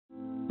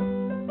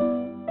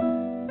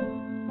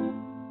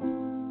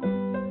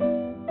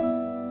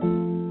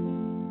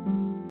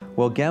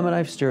Well, gamma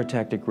knife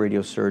stereotactic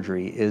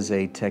radiosurgery is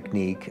a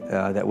technique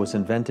that was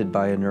invented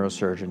by a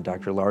neurosurgeon,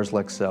 Dr. Lars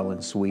Leksell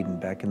in Sweden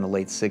back in the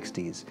late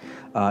 60s.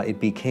 It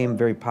became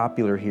very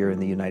popular here in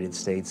the United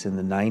States in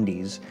the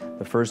 90s.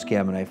 The first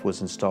gamma knife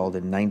was installed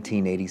in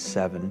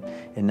 1987,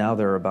 and now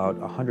there are about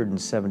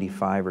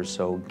 175 or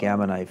so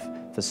gamma knife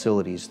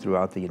facilities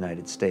throughout the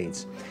United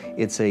States.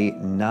 It's a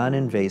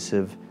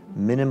non-invasive,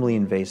 minimally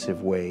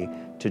invasive way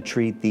to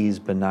treat these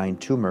benign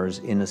tumors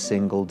in a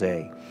single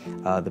day.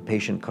 The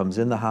patient comes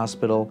in the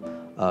hospital,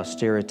 a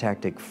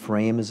stereotactic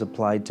frame is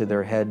applied to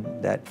their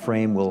head. That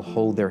frame will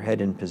hold their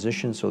head in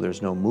position so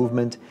there's no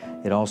movement.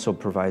 It also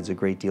provides a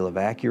great deal of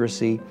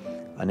accuracy.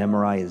 An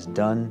MRI is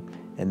done,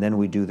 and then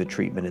we do the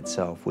treatment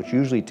itself, which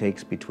usually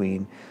takes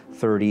between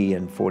 30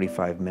 and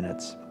 45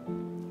 minutes.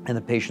 And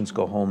the patients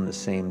go home the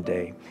same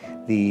day.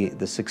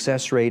 The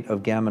success rate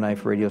of gamma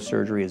knife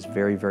radiosurgery is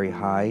very, very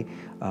high.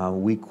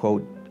 We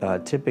quote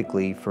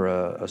typically for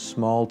a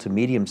small to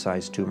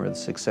medium-sized tumor, the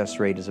success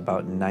rate is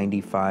about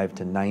 95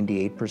 to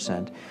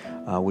 98%,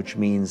 which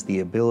means the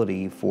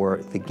ability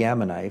for the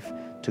gamma knife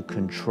to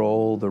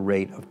control the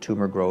rate of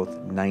tumor growth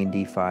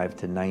 95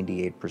 to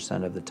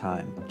 98% of the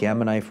time.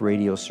 Gamma knife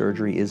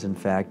radiosurgery is in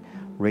fact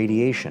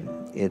radiation.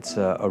 It's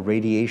a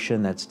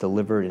radiation that's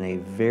delivered in a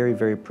very,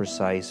 very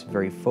precise,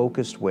 very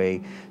focused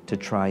way to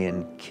try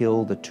and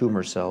kill the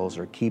tumor cells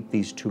or keep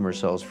these tumor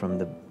cells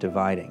from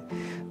dividing.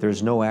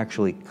 There's no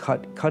actually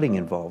cutting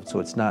involved, so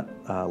it's not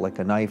like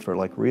a knife or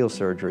like real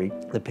surgery.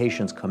 The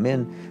patients come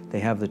in, they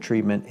have the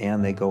treatment,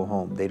 and they go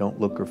home. They don't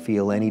look or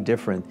feel any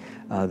different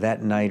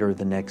that night or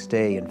the next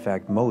day. In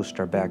fact, most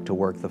are back to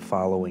work the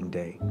following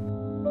day.